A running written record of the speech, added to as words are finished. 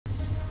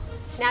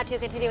Now to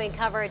continuing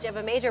coverage of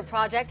a major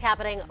project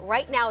happening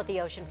right now at the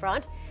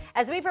Oceanfront.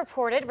 As we've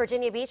reported,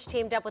 Virginia Beach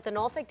teamed up with the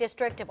Norfolk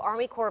District of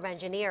Army Corps of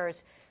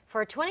Engineers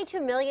for a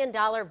 $22 million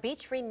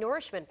beach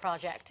renourishment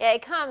project. Yeah,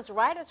 it comes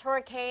right as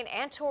hurricane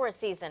and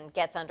tourist season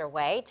gets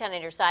underway. 10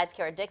 on your side's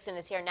Dixon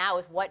is here now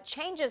with what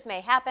changes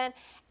may happen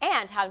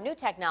and how new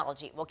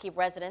technology will keep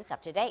residents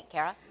up to date.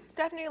 Kara?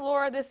 Stephanie,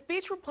 Laura, this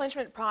beach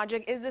replenishment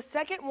project is the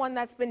second one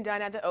that's been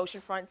done at the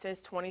Oceanfront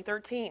since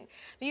 2013.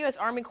 The U.S.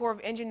 Army Corps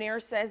of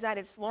Engineers says that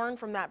it's learned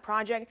from that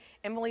project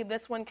and believe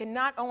this one can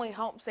not only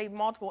help save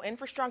multiple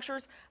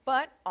infrastructures,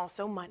 but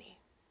also money.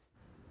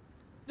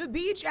 The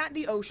beach at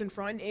the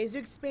Oceanfront is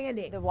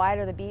expanding. The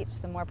wider the beach,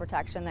 the more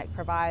protection that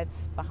provides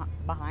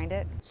behind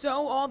it.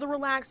 So all the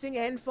relaxing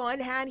and fun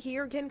had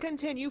here can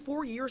continue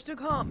for years to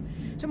come.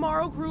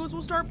 Tomorrow, crews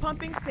will start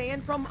pumping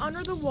sand from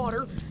under the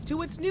water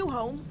to its new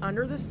home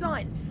under the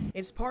sun.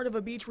 It's part of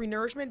a beach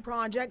renourishment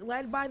project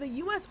led by the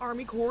U.S.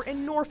 Army Corps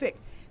in Norfolk.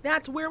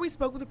 That's where we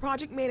spoke with the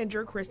project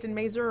manager, Kristen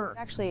Mazur.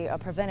 Actually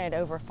prevented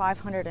over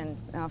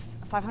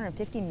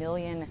 $550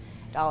 million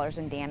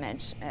in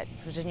damage at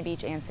Virginia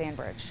Beach and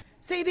Sandbridge.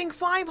 Saving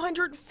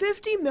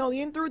 $550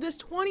 million through this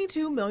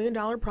 $22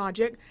 million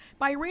project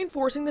by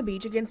reinforcing the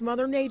beach against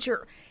Mother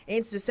Nature.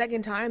 It's the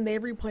second time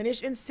they've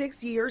replenished in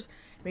 6 years.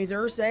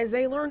 Mazur says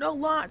they learned a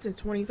lot since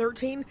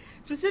 2013,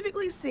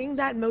 specifically seeing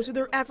that most of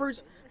their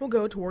efforts will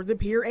go toward the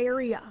pier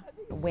area.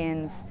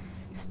 Winds,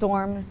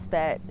 storms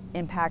that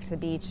impact the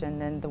beach,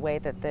 and then the way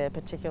that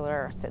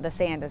the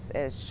sand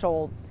is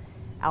shoaled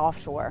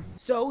offshore.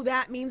 So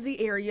that means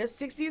the area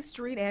 60th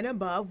Street and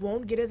above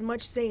won't get as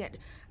much sand,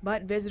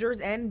 but visitors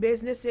and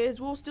businesses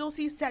will still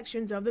see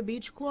sections of the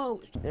beach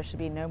closed. There should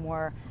be no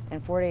more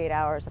than 48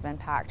 hours of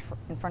impact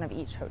in front of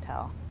each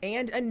hotel.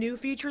 And a new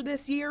feature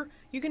this year,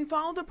 you can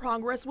follow the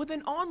progress with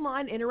an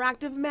online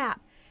interactive map.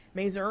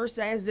 Mazur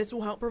says this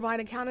will help provide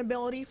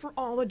accountability for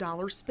all the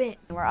dollars spent.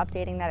 We're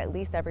updating that at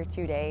least every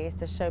 2 days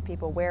to show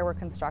people where we're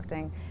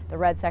constructing. The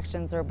red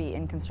sections will be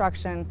in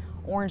construction,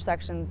 orange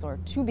sections are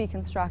to be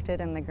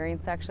constructed, and the green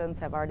sections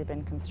have already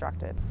been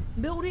constructed.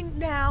 Building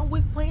now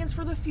with plans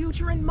for the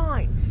future in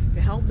mind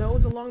to help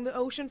those along the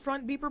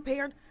oceanfront be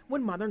prepared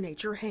when Mother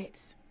Nature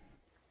hits.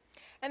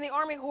 And the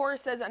Army Corps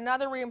says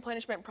another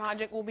replenishment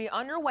project will be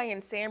underway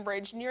in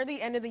Sandbridge near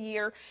the end of the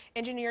year.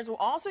 Engineers will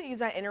also use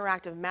that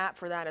interactive map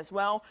for that as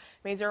well.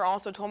 Mazur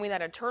also told me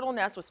that a turtle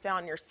nest was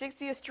found near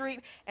 60th Street,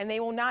 and they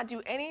will not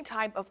do any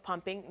type of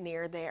pumping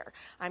near there.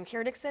 I'm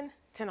Dixon,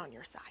 10 on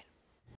your side.